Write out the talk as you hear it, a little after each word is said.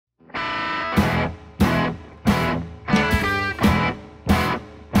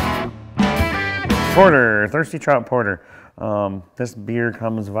Porter, Thirsty Trout Porter. This beer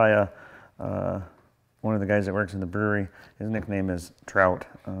comes via one of the guys that works in the brewery. His nickname is Trout.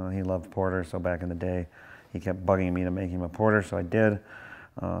 He loved porter, so back in the day, he kept bugging me to make him a porter, so I did.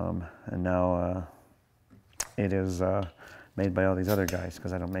 And now it is made by all these other guys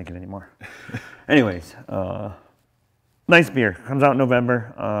because I don't make it anymore. Anyways, nice beer. Comes out in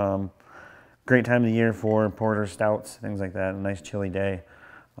November. Great time of the year for porter, stouts, things like that. A nice chilly day.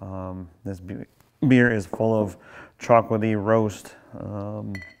 This beer is full of chocolatey roast,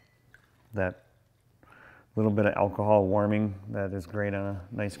 that little bit of alcohol warming that is great on a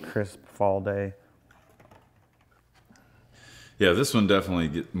nice crisp fall day. Yeah, this one definitely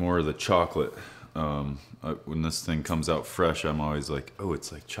get more of the chocolate. When this thing comes out fresh, I'm always like, oh,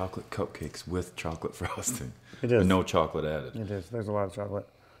 it's like chocolate cupcakes with chocolate frosting. It is. But no chocolate added. It is. There's a lot of chocolate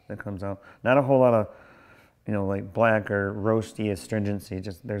that comes out. Not a whole lot of, like black or roasty astringency.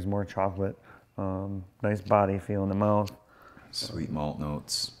 Just there's more chocolate. Nice body feel in the mouth. Sweet malt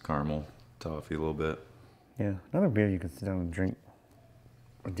notes, caramel, toffee a little bit. Yeah, another beer you can sit down and drink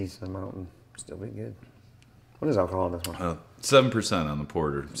a decent amount and still be good. What is alcohol in this one? 7% on the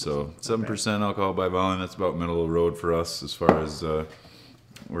porter. So 7% alcohol by volume. That's about middle of the road for us as far as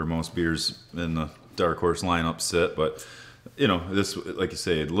where most beers in the Dark Horse lineup sit. But this, like you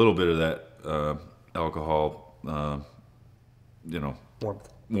say, a little bit of that alcohol,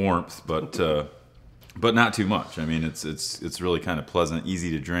 warmth, but not too much. I mean, it's really kind of pleasant,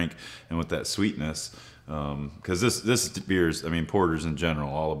 easy to drink, and with that sweetness. Because this beer's, porters in general,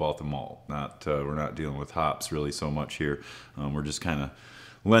 all about the malt. We're not dealing with hops really so much here. We're just kind of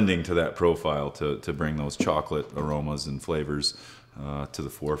lending to that profile to bring those chocolate aromas and flavors to the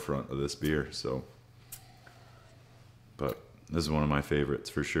forefront of this beer. So, but this is one of my favorites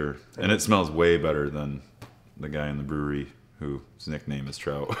for sure, and it smells way better than the guy in the brewery whose nickname is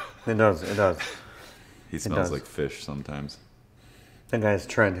Trout. It does. It does. He smells like fish sometimes. That guy's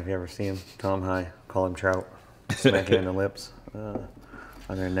Trent, if you ever see him. Tell him hi. Call him Trout. Smack you in the lips. Other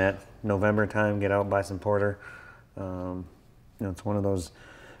than that, November time, get out, buy some porter. It's one of those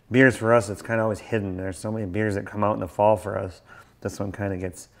beers for us, it's kind of always hidden. There's so many beers that come out in the fall for us. This one kind of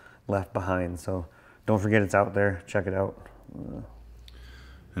gets left behind. So don't forget it's out there. Check it out.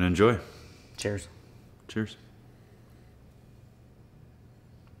 And enjoy. Cheers. Cheers.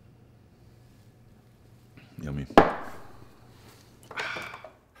 Yummy.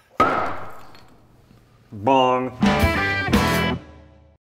 Bong.